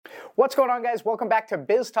What's going on, guys? Welcome back to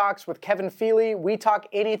Biz Talks with Kevin Pheley. We talk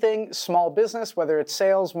anything small business, whether it's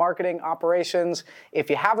sales, marketing, operations. If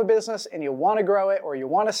you have a business and you want to grow it or you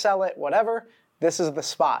want to sell it, whatever, this is the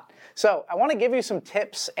spot. So I want to give you some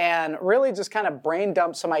tips and really just kind of brain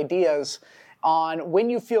dump some ideas on when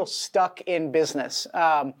you feel stuck in business.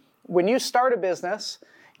 When you start a business,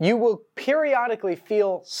 you will periodically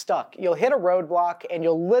feel stuck. You'll hit a roadblock and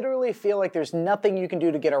you'll literally feel like there's nothing you can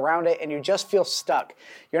do to get around it and you just feel stuck.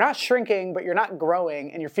 You're not shrinking, but you're not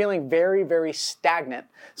growing and you're feeling very, very stagnant.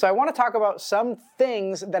 So I want to talk about some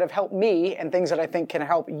things that have helped me and things that I think can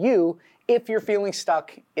help you if you're feeling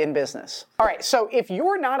stuck in business. All right, so if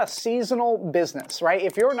you're not a seasonal business, right?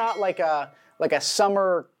 If you're not like a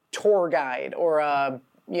summer tour guide or a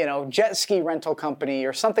jet ski rental company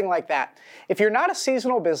or something like that. If you're not a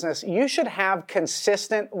seasonal business, you should have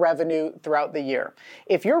consistent revenue throughout the year.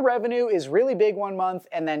 If your revenue is really big one month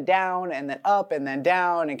and then down and then up and then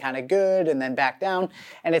down and kind of good and then back down,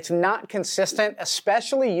 and it's not consistent,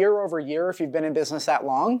 especially year over year if you've been in business that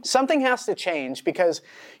long, something has to change because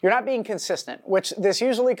you're not being consistent, which this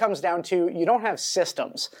usually comes down to you don't have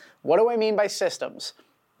systems. What do I mean by systems?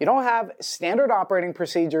 You don't have standard operating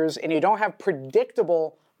procedures and you don't have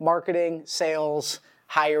predictable marketing, sales,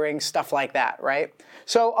 hiring, stuff like that, right?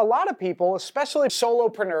 So a lot of people, especially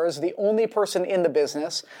solopreneurs, the only person in the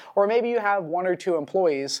business, or maybe you have one or two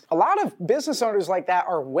employees, a lot of business owners like that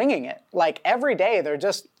are winging it. Like every day, they're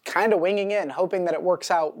just kind of winging it and hoping that it works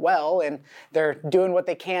out well, and they're doing what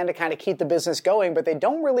they can to kind of keep the business going, but they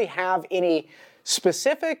don't really have any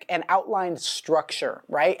specific and outlined structure,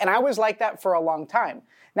 right? And I was like that for a long time.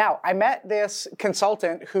 Now, I met this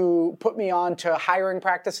consultant who put me on to hiring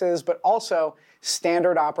practices, but also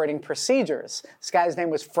standard operating procedures. This guy's name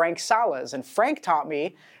was Frank Salas, and Frank taught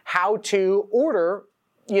me how to order,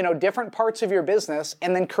 different parts of your business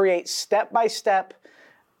and then create step-by-step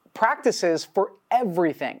practices for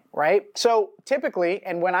everything, right? So typically,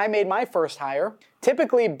 and when I made my first hire,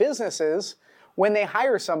 typically businesses, when they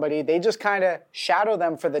hire somebody, they just kind of shadow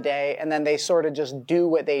them for the day and then they sort of just do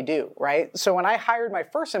what they do, right? So when I hired my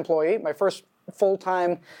first employee, my first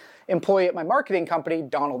full-time employee at my marketing company,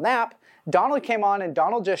 Donald Knapp, Donald came on and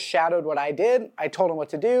Donald just shadowed what I did. I told him what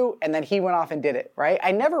to do and then he went off and did it, right?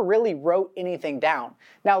 I never really wrote anything down.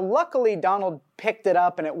 Now, luckily, Donald picked it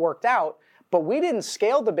up and it worked out, but we didn't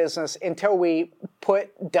scale the business until we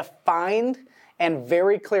put defined and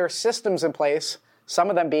very clear systems in place, some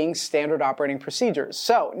of them being standard operating procedures.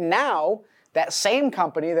 So now, that same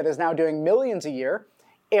company that is now doing millions a year,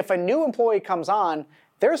 if a new employee comes on,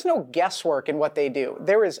 there's no guesswork in what they do.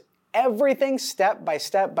 There is everything step by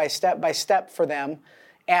step by step by step for them.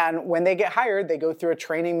 And when they get hired, they go through a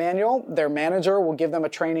training manual. Their manager will give them a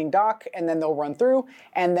training doc, and then they'll run through.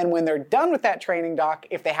 And then when they're done with that training doc,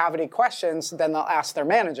 if they have any questions, then they'll ask their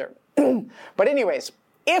manager. But anyways,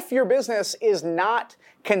 if your business is not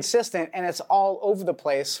consistent and it's all over the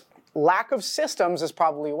place, lack of systems is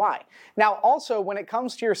probably why. Now, also, when it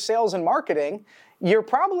comes to your sales and marketing, you're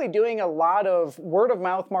probably doing a lot of word of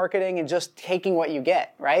mouth marketing and just taking what you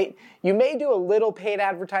get, right? You may do a little paid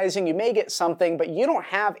advertising, you may get something, but you don't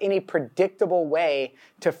have any predictable way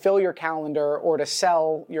to fill your calendar or to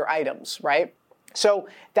sell your items, right? So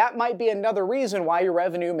that might be another reason why your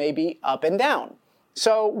revenue may be up and down.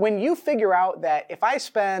 So when you figure out that if I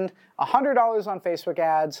spend $100 on Facebook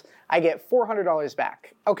ads, I get $400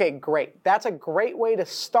 back. Okay, great. That's a great way to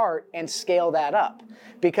start and scale that up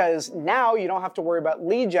because now you don't have to worry about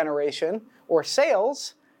lead generation or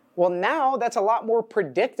sales. Well, now that's a lot more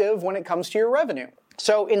predictive when it comes to your revenue.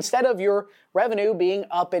 So instead of your revenue being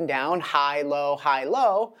up and down, high,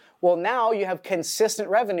 low, well, now you have consistent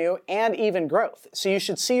revenue and even growth. So you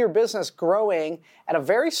should see your business growing at a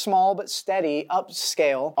very small but steady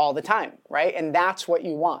upscale all the time, right? And that's what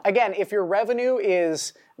you want. Again, if your revenue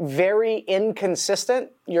is very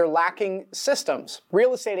inconsistent, you're lacking systems.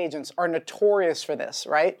 Real estate agents are notorious for this,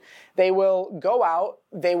 right? They will go out,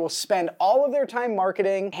 they will spend all of their time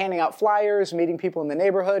marketing, handing out flyers, meeting people in the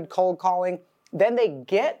neighborhood, cold calling. Then they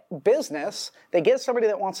get business, they get somebody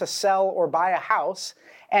that wants to sell or buy a house,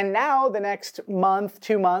 and now the next month,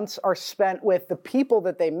 2 months are spent with the people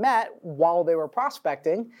that they met while they were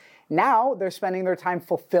prospecting. Now they're spending their time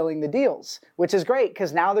fulfilling the deals, which is great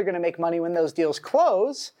because now they're going to make money when those deals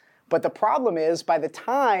close. But the problem is by the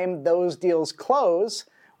time those deals close,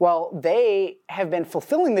 well, they have been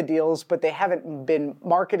fulfilling the deals, but they haven't been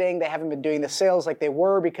marketing, they haven't been doing the sales like they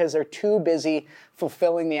were because they're too busy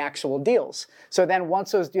fulfilling the actual deals. So then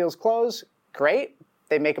once those deals close, great,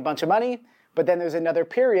 they make a bunch of money. but then there's another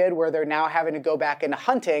period where they're now having to go back into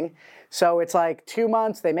hunting. So it's like 2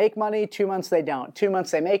 months they make money, 2 months they don't. 2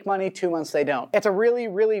 months they make money, 2 months they don't. It's a really,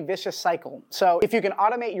 really vicious cycle. So if you can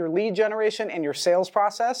automate your lead generation and your sales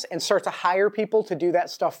process and start to hire people to do that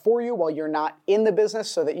stuff for you while you're not in the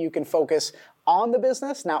business so that you can focus on the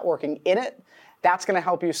business, not working in it, that's going to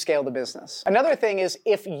help you scale the business. Another thing is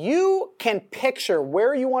if you can picture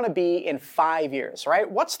where you want to be in 5 years, right?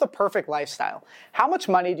 What's the perfect lifestyle? How much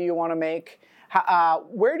money do you want to make?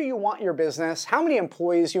 Where do you want your business? How many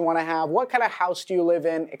employees you want to have? What kind of house do you live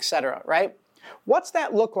in, etc., right? What's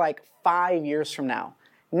that look like 5 years from now?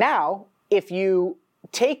 Now, if you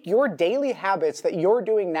take your daily habits that you're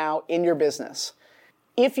doing now in your business,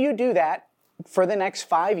 if you do that for the next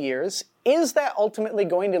 5 years, is that ultimately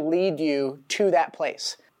going to lead you to that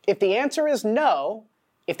place? If the answer is no,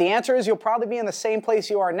 if the answer is you'll probably be in the same place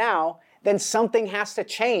you are now, then something has to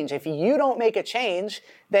change. If you don't make a change,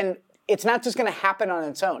 then it's not just going to happen on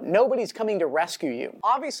its own. Nobody's coming to rescue you.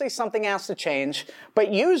 Obviously, something has to change,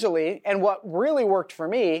 but usually, and what really worked for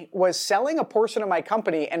me, was selling a portion of my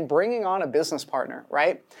company and bringing on a business partner,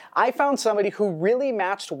 right? I found somebody who really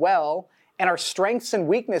matched well and our strengths and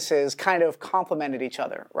weaknesses kind of complemented each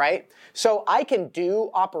other, right? So I can do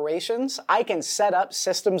operations, I can set up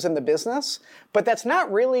systems in the business, but that's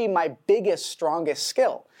not really my biggest, strongest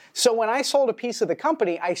skill. So when I sold a piece of the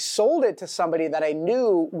company, I sold it to somebody that I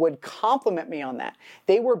knew would complement me on that.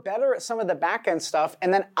 They were better at some of the back end stuff,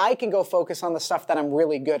 and then I can go focus on the stuff that I'm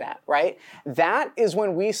really good at, right? That is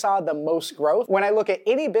when we saw the most growth. When I look at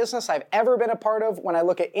any business I've ever been a part of, when I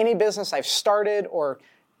look at any business I've started or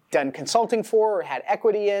done consulting for or had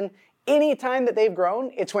equity in, any time that they've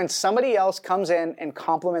grown, it's when somebody else comes in and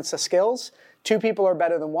complements the skills. 2 people are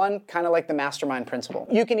better than 1, kind of like the mastermind principle.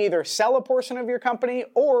 You can either sell a portion of your company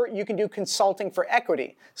or you can do consulting for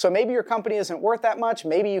equity. So maybe your company isn't worth that much.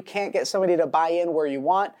 Maybe you can't get somebody to buy in where you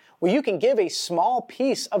want. Well, you can give a small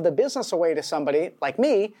piece of the business away to somebody like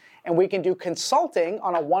me, and we can do consulting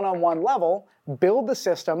on a one-on-one level, build the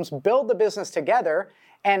systems, build the business together,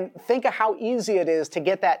 and think of how easy it is to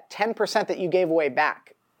get that 10% that you gave away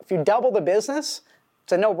back. If you double the business,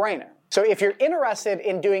 it's a no-brainer. So if you're interested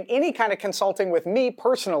in doing any kind of consulting with me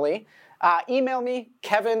personally, email me,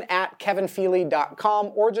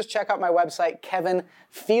 kevin@kevinpheley.com, or just check out my website,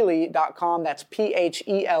 kevinpheley.com. That's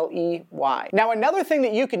Pheley. Now, another thing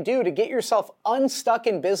that you can do to get yourself unstuck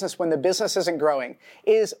in business when the business isn't growing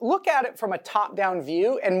is look at it from a top-down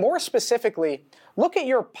view, and more specifically, look at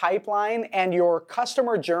your pipeline and your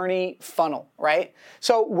customer journey funnel, right?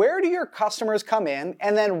 So where do your customers come in,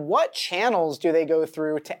 and then what channels do they go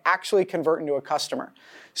through to actually convert into a customer?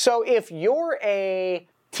 So if you're a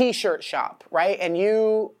t-shirt shop, right, and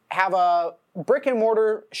you have a brick and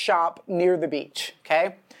mortar shop near the beach,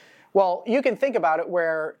 okay? Well, you can think about it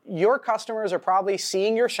where your customers are probably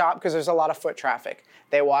seeing your shop because there's a lot of foot traffic.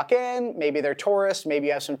 They walk in, maybe they're tourists, maybe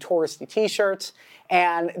you have some touristy t-shirts,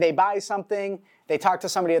 and they buy something, they talk to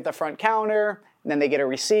somebody at the front counter, and then they get a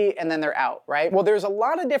receipt, and then they're out, right? Well, there's a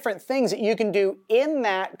lot of different things that you can do in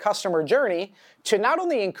that customer journey to not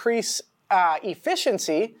only increase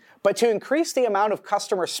efficiency, but to increase the amount of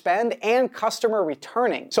customer spend and customer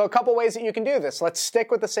returning. So a couple ways that you can do this. Let's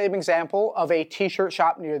stick with the same example of a t-shirt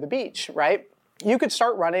shop near the beach, right? You could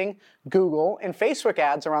start running Google and Facebook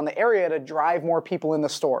ads around the area to drive more people in the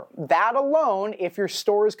store. That alone, if your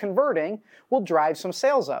store is converting, will drive some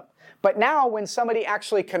sales up. But now when somebody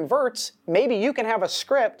actually converts, maybe you can have a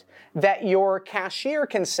script that your cashier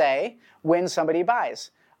can say when somebody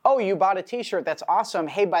buys. Oh, you bought a t-shirt, that's awesome.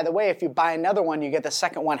 Hey, by the way, if you buy another one, you get the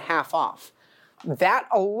second one half off. That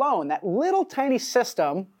alone, that little tiny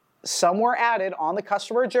system somewhere added on the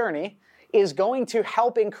customer journey is going to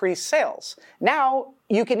help increase sales. Now,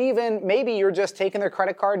 you can even, maybe you're just taking their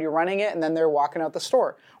credit card, you're running it, and then they're walking out the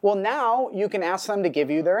store. Well, now you can ask them to give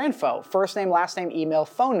you their info, first name, last name, email,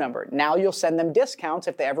 phone number. Now you'll send them discounts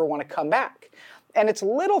if they ever want to come back. And it's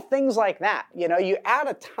little things like that. You know, you add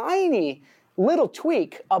a tiny little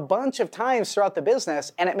tweak a bunch of times throughout the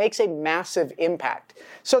business, and it makes a massive impact.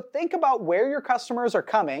 So think about where your customers are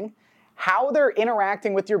coming, how they're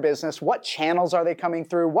interacting with your business, what channels are they coming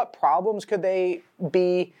through, what problems could they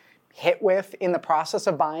be hit with in the process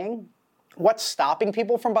of buying, what's stopping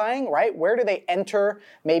people from buying, right? Where do they enter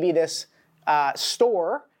maybe this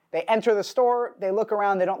store? They enter the store, they look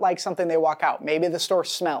around, they don't like something, they walk out. Maybe the store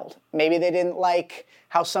smelled. Maybe they didn't like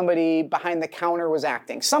how somebody behind the counter was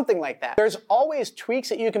acting, something like that. There's always tweaks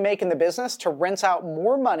that you can make in the business to rinse out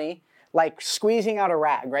more money like squeezing out a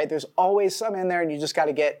rag, right? There's always some in there and you just got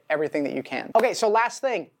to get everything that you can. Okay, so last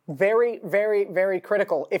thing, very, very, very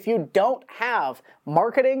critical. If you don't have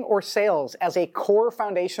marketing or sales as a core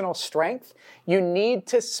foundational strength, you need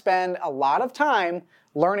to spend a lot of time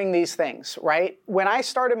learning these things, right? When I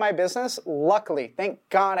started my business, luckily, thank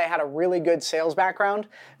God I had a really good sales background,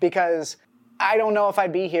 because I don't know if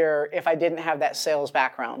I'd be here if I didn't have that sales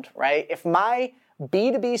background, right? If my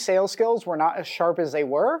B2B sales skills were not as sharp as they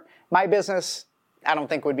were, my business, I don't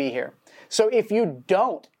think would be here. So if you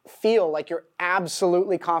don't feel like you're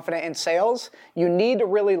absolutely confident in sales, you need to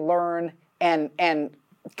really learn and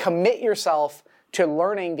commit yourself to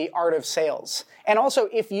learning the art of sales. And also,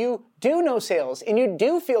 if you do know sales and you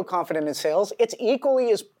do feel confident in sales, it's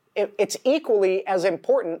equally as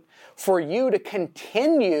important for you to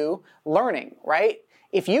continue learning, right?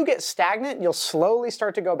 If you get stagnant, you'll slowly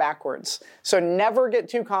start to go backwards. So never get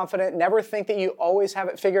too confident, never think that you always have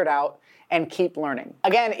it figured out, and keep learning.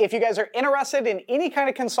 Again, if you guys are interested in any kind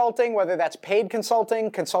of consulting, whether that's paid consulting,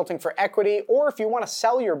 consulting for equity, or if you want to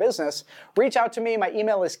sell your business, reach out to me. My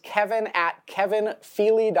email is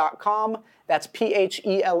kevin@kevinpheley.com. That's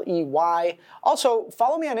P-H-E-L-E-Y. Also,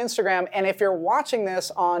 follow me on Instagram, and if you're watching this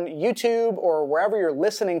on YouTube or wherever you're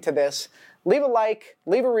listening to this, leave a like,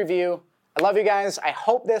 leave a review. I love you guys. I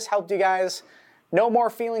hope this helped you guys. No more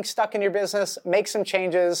feeling stuck in your business. Make some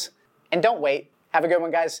changes, and don't wait. Have a good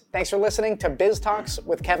one, guys. Thanks for listening to Biz Talks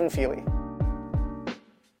with Kevin Pheley.